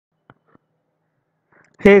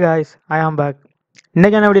Hey guys, I am back.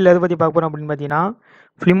 இன்னைக்கான வீடியோவில் எதை பற்றி பார்க்க போகிறோம் அப்படின்னு பார்த்தீங்கன்னா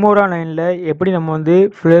flimora9ல எப்படி நம்ம வந்து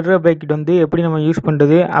ஃப்ளர் பேக்கெட் வந்து எப்படி நம்ம யூஸ்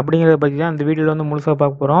பண்ணுறது அப்படிங்கிறத பற்றி தான் இந்த வீடியோவில் வந்து முழுசாக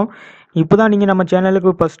பார்க்க போகிறோம். இப்போ தான் நீங்கள் நம்ம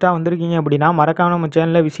சேனலுக்கு ஃபஸ்ட்டாக வந்திருக்கீங்க அப்படின்னா மறக்காமல் நம்ம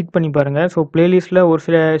சேனலை விசிட் பண்ணி பாருங்கள். ஸோ பிளேலிஸ்ட்டில் ஒரு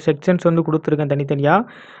சில செக்ஷன்ஸ் வந்து கொடுத்துருக்கேன் தனித்தனியாக.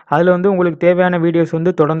 அதில் வந்து உங்களுக்கு தேவையான வீடியோஸ்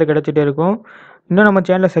வந்து தொடர்ந்து கிடச்சிட்டே இருக்கும். இன்னும் நம்ம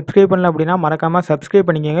சேனலை சப்ஸ்கிரைப் பண்ணல அப்படின்னா மறக்காமல் சப்ஸ்கிரைப்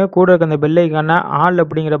பண்ணிக்கோங்க. கூட இருக்க அந்த பெல் ஐக்கான ஆல்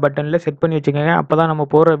அப்படிங்கிற பட்டனில் செட் பண்ணி வச்சுக்கோங்க. அப்போ தான் நம்ம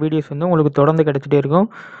போகிற வீடியோஸ் வந்து உங்களுக்கு தொடர்ந்து கிடச்சிட்டே இருக்கும்.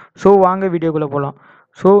 ஸோ வாங்க வீடியோக்குள்ளே போகலாம்.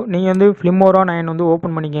 ஸோ நீங்கள் வந்து flimora9 வந்து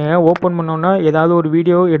ஓப்பன் பண்ணிக்கோங்க. ஓப்பன் பண்ணோன்னா ஏதாவது ஒரு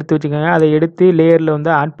வீடியோ எடுத்து வச்சுக்கோங்க. அதை எடுத்து லேயரில்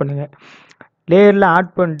வந்து ஆட் பண்ணுங்கள். லேயரில்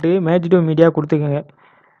ஆட் பண்ணிட்டு மேஜ் டு மீடியா கொடுத்துக்கோங்க.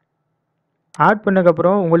 ஆட்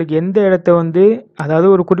பண்ணக்கப்புறம் உங்களுக்கு எந்த இடத்த வந்து அதாவது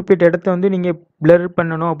ஒரு குறிப்பிட்ட இடத்த வந்து நீங்கள் பிளர்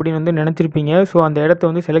பண்ணணும் அப்படின்னு வந்து நினச்சிருப்பீங்க. ஸோ அந்த இடத்த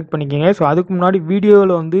வந்து செலக்ட் பண்ணிக்கோங்க. ஸோ அதுக்கு முன்னாடி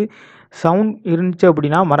வீடியோவில் வந்து சவுண்ட் இருந்துச்சு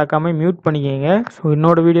அப்படின்னா மறக்காமல் மியூட் பண்ணிக்கோங்க. ஸோ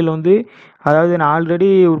என்னோடய வீடியோவில் வந்து அதாவது நான்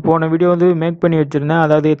ஆல்ரெடி போன வீடியோ வந்து மேக் பண்ணி வச்சுருந்தேன்.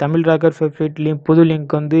 அதாவது தமிழ் ராக்கர்ஸ் வெப்சைட்லேயும் புது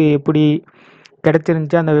லிங்க் வந்து எப்படி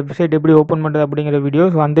கிடச்சிருந்துச்சு, அந்த வெப்சைட் எப்படி ஓப்பன் பண்ணுறது அப்படிங்கிற வீடியோ.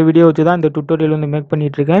 ஸோ அந்த வீடியோ வச்சு தான் இந்த டுட்டோரியல் வந்து மேக்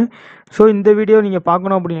பண்ணிகிட்ருக்கேன். ஸோ இந்த வீடியோ நீங்கள்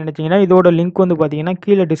பார்க்கணும் அப்படின்னு நினச்சிங்கன்னா இதோட லிங்க் வந்து பார்த்தீங்கன்னா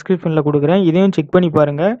கீழே டிஸ்கிரிப்ஷனில் கொடுக்குறேன். இதையும் செக் பண்ணி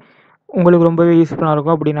பாருங்கள். உங்களுக்கு ரொம்பவே யூஸ்ஃபுல்லாக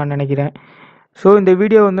இருக்கும் அப்படின்னு நான் நினைக்கிறேன். ஸோ இந்த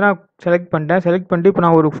வீடியோ வந்து நான் செலக்ட் பண்ணிட்டு இப்போ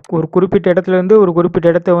நான் ஒரு குறிப்பிட்ட இடத்துலேருந்து ஒரு குறிப்பிட்ட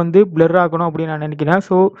இடத்த வந்து பிளர் ஆக்கணும் அப்படின்னு நான் நினைக்கிறேன்.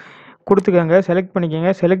 ஸோ கொடுத்துக்கோங்க, செலக்ட்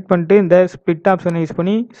பண்ணிக்கோங்க. செலக்ட் பண்ணிட்டு இந்த ஸ்ப்ளிட் ஆப்ஷனை யூஸ்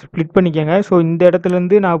பண்ணி ஸ்ப்ளிட் பண்ணிக்கோங்க. ஸோ இந்த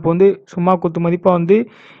இடத்துலேருந்து நான் இப்போ வந்து சும்மா குத்து மதிப்பாக வந்து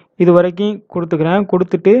இது வரைக்கும் கொடுத்துக்கிறேன்.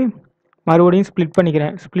 கொடுத்துட்டு மறுபடியும் ஸ்ப்ளிட்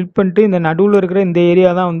பண்ணிக்கிறேன். ஸ்ப்ளிட் பண்ணிட்டு இந்த நடுவில் இருக்கிற இந்த ஏரியா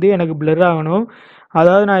தான் வந்து எனக்கு பிளர் ஆகணும்.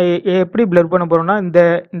 அதாவது நான் எப்படி பிளர் பண்ண போகிறேன்னா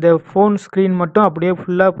இந்த ஃபோன் ஸ்க்ரீன் மட்டும் அப்படியே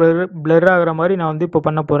ஃபுல்லாக பிளர் ஆகிற மாதிரி நான் வந்து இப்போ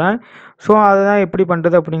பண்ண போகிறேன். ஸோ அதை தான் எப்படி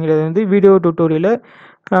பண்ணுறது அப்படிங்கிறது வந்து வீடியோ டுட்டோரியலை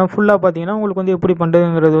ஃபுல்லாக பார்த்தீங்கன்னா உங்களுக்கு வந்து எப்படி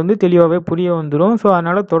பண்ணுறதுங்கிறது வந்து தெளிவாகவே புரிய வந்துடும். ஸோ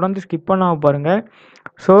அதனால் தொடர்ந்து ஸ்கிப் பண்ணாமல் பாருங்கள்.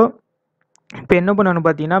 ஸோ இப்போ என்ன பண்ணணும்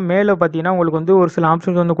பார்த்தீங்கன்னா மேலே பார்த்தீங்கன்னா உங்களுக்கு வந்து ஒரு சில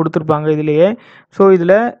ஆப்ஷன்ஸ் வந்து கொடுத்துருப்பாங்க இதுலேயே. ஸோ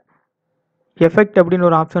இதில் எஃபெக்ட் அப்படின்னு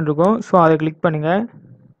ஒரு ஆப்ஷன் இருக்கும். ஸோ அதை கிளிக் பண்ணுங்கள்.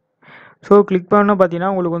 ஸோ கிளிக் பண்ணால் பார்த்தீங்கன்னா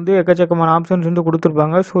உங்களுக்கு வந்து எக்கச்சக்கமான ஆப்ஷன்ஸ் வந்து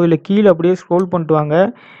கொடுத்துருப்பாங்க. ஸோ இதில் கீழே அப்படியே ஸ்க்ரோல் பண்ணிட்டு வாங்க.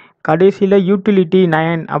 கடைசியில் யூட்டிலிட்டி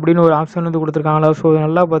 9 அப்படின்னு ஒரு ஆப்ஷன் வந்து கொடுத்துருக்காங்களா. ஸோ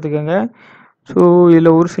நல்லா பார்த்துக்கோங்க. ஸோ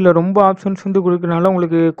இதில் ஒரு சில ரொம்ப ஆப்ஷன்ஸ் வந்து கொடுக்கறனால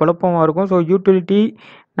உங்களுக்கு குழப்பமாக இருக்கும். ஸோ யூட்டிலிட்டி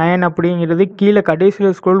 9 அப்படிங்கிறது கீழே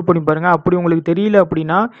கடைசியில் ஸ்க்ரோல் பண்ணி பாருங்கள். அப்படி உங்களுக்கு தெரியல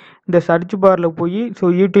அப்படின்னா இந்த சர்ச் பாரில் போய் ஸோ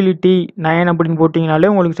யூட்டிலிட்டி 9 அப்படின்னு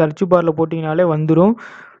போட்டிங்கனாலே உங்களுக்கு சர்ச் பாரில் போட்டிங்கனாலே வந்துடும்.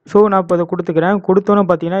 ஸோ நான் இப்போ அதை கொடுத்துக்கிறேன். கொடுத்தோன்னே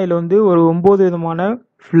பார்த்தீங்கன்னா இதில் வந்து ஒரு 9 விதமான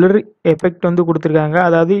ஃப்ளர் எஃபெக்ட் வந்து கொடுத்துருக்காங்க.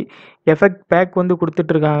 அதாவது எஃபெக்ட் பேக் வந்து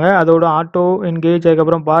கொடுத்துட்ருக்காங்க. அதோட ஆட்டோ என்கேஜ்,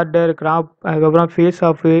 அதுக்கப்புறம் பார்டர், கிராப், அதுக்கப்புறம் ஃபேஸ்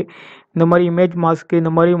ஆஃபு, இந்த மாதிரி இமேஜ் மாஸ்க்கு,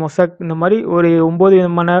 இந்த மாதிரி மொசக், இந்த மாதிரி ஒரு 9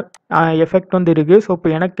 விதமான எஃபெக்ட் வந்து இருக்குது. ஸோ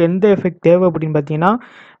இப்போ எனக்கு எந்த எஃபெக்ட் தேவை அப்படின்னு பார்த்தீங்கன்னா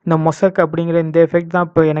இந்த மொசக் அப்படிங்கிற இந்த எஃபெக்ட் தான்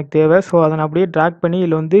இப்போ எனக்கு தேவை. ஸோ அதை நான் அப்படியே ட்ராக் பண்ணி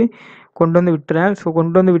இதில் வந்து கொண்டு வந்து விட்டுறேன். ஸோ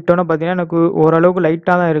கொண்டு வந்து விட்டோன்னே பார்த்தீங்கன்னா எனக்கு ஓரளவுக்கு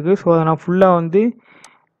லைட்டாக தான் இருக்குது. ஸோ அதை நான் ஃபுல்லாக வந்து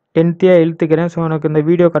லென்த்தியாக இழுத்துக்கிறேன். ஸோ எனக்கு இந்த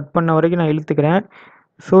வீடியோ கட் பண்ண வரைக்கும் நான் இழுத்துக்கிறேன்.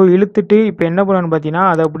 ஸோ இழுத்துட்டு இப்போ என்ன பண்ணணும்னு பார்த்தீங்கன்னா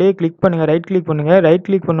அதை அப்படியே கிளிக் பண்ணுங்கள். ரைட் கிளிக் பண்ணுங்கள். ரைட்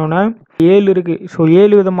கிளிக் பண்ணோன்னே 7 இருக்குது. ஸோ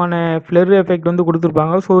 7 விதமான ஃப்ளர் எஃபெக்ட் வந்து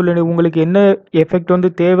கொடுத்துருப்பாங்க. ஸோ இதில் உங்களுக்கு என்ன எஃபெக்ட் வந்து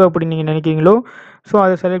தேவை அப்படின்னு நீங்கள் நினைக்கிறீங்களோ ஸோ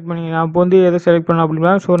அதை செலக்ட் பண்ணிங்க. நான் இப்போ வந்து எதை செலக்ட் பண்ண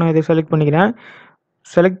அப்படின்னா ஸோ நான் இதை செலக்ட் பண்ணிக்கிறேன்.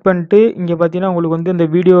 செலக்ட் பண்ணிட்டு இங்கே பார்த்தீங்கன்னா உங்களுக்கு வந்து இந்த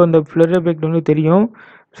வீடியோ அந்த ஃப்ளர் எஃபெக்ட் வந்து தெரியும்.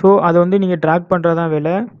 ஸோ அதை வந்து நீங்கள் ட்ராக் பண்ணுறதான்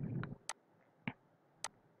வேலை.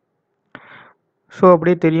 ஸோ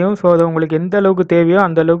அப்படியே தெரியும். ஸோ அது உங்களுக்கு எந்த அளவுக்கு தேவையோ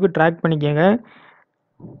அந்த அளவுக்கு ட்ராக் பண்ணிக்கோங்க.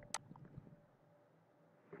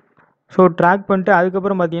 ஸோ ட்ராக் பண்ணிட்டு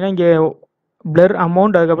அதுக்கப்புறம் பார்த்தீங்கன்னா இங்கே பிளர்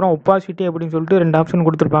அமௌண்ட், அதுக்கப்புறம் ஒப்பாசிட்டி அப்படின்னு சொல்லிட்டு 2 ஆப்ஷன்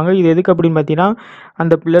கொடுத்துருப்பாங்க. இது எதுக்கு அப்படின்னு பார்த்தீங்கன்னா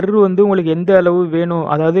அந்த பிளர் வந்து உங்களுக்கு எந்த அளவு வேணும்,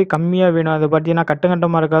 அதாவது கம்மியாக வேணும், அதை பார்த்தீங்கன்னா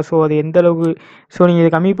கட்டமாக இருக்கா, ஸோ அது எந்த அளவுக்கு, ஸோ நீங்கள்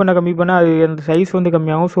இதை கம்மி பண்ண அது அந்த சைஸ் வந்து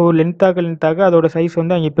கம்மியாகும். ஸோ லென்த்தாக அதோட சைஸ்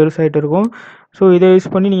வந்து அங்கே பெருசாகிட்டு இருக்கும். ஸோ இதை யூஸ்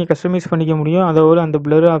பண்ணி நீங்கள் கஸ்டமைஸ் பண்ணிக்க முடியும். அதோட அந்த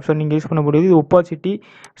பிளர் ஆப்ஷன் நீங்கள் யூஸ் பண்ண முடியுது. இது ஒப்பாசிட்டி.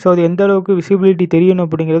 ஸோ அது எந்த அளவுக்கு விசிபிலிட்டி தெரியணும்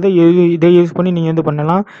அப்படிங்கிறத இதை யூஸ் பண்ணி நீங்கள் வந்து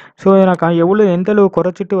பண்ணலாம். ஸோ நான் எந்த அளவு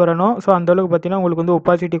குறைச்சிட்டு வரணும், ஸோ அந்தளவுக்கு பார்த்தீங்கன்னா உங்களுக்கு வந்து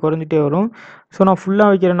ஒப்பாசிட்டி குறைஞ்சிட்டே வரும். ஸோ நான்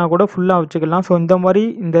ஃபுல்லாக வைக்கிறேன்னா கூட ஃபுல்லாக வச்சுக்கலாம். ஸோ இந்த மாதிரி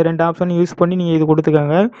இந்த 2 ஆப்ஷன் யூஸ் பண்ணி நீங்கள் இது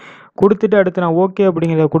கொடுத்துக்கோங்க. கொடுத்துட்டு அடுத்து நான் ஓகே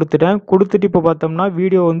அப்படிங்கிறத கொடுத்துட்டு இப்போ பார்த்தோம்னா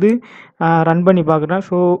வீடியோ வந்து ரன் பண்ணி பார்க்குறேன்.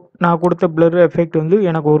 ஸோ நான் கொடுத்த பிளர் எஃபெக்ட் வந்து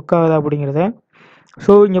எனக்கு ஒர்க் ஆகுதா அப்படிங்கிறத.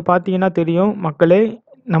 ஸோ இங்கே பார்த்தீங்கன்னா தெரியும் மக்களே,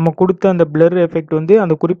 நம்ம கொடுத்த அந்த பிளர் எஃபெக்ட் வந்து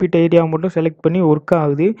அந்த குறிப்பிட்ட ஏரியாவை மட்டும் செலக்ட் பண்ணி ஒர்க்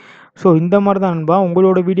ஆகுது. ஸோ இந்த மாதிரி தான் நண்பா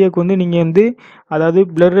உங்களோட வீடியோக்கு வந்து நீங்கள் வந்து அதாவது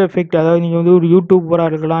பிளர் எஃபெக்ட், அதாவது நீங்கள் வந்து ஒரு யூடியூபராக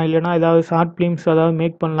இருக்கலாம், இல்லைனா ஏதாவது ஷார்ட் ஃபிலிம்ஸ் அதாவது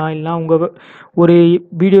மேக் பண்ணலாம், இல்லைனா உங்கள் ஒரு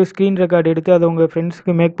வீடியோ ஸ்க்ரீன் ரெக்கார்டு எடுத்து அதை உங்கள்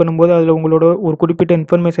ஃப்ரெண்ட்ஸுக்கு மேக் பண்ணும்போது அதில் உங்களோட ஒரு குறிப்பிட்ட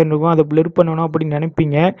இன்ஃபர்மேஷன் இருக்கும், அதை பிளர் பண்ணணும் அப்படின்னு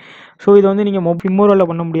நினைப்பீங்க. ஸோ இதை வந்து நீங்கள் ஃபிலிமோராவில்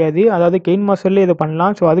பண்ண முடியாது, அதாவது கெயின் மாஸ்டர்லேயே இதை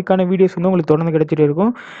பண்ணலாம். ஸோ அதுக்கான வீடியோஸ் வந்து உங்களுக்கு தொடர்ந்து கிடச்சிட்டு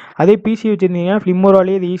இருக்கும். அதே பிசி வச்சுருந்தீங்கன்னா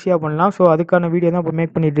ஃபிலிமோராலேயே இது ஈஸியாக பண்ணலாம். ஸோ அதுக்கான வீடியோ தான் இப்போ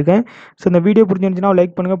மேக் பண்ணிட்டு இருக்கேன். ஸோ இந்த வீடியோ பிடிச்சிருந்துச்சுன்னா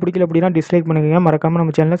லைக் பண்ணுங்கள், பிடிக்கல அப்படின்னா டிஸ்லைக் பண்ணுங்கள். மறக்காமல்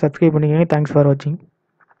நம்ம சேனலை சப்ஸ்கிரைப் பண்ணிக்கோங்க. தேங்க்ஸ் ஃபார் வாட்சிங்.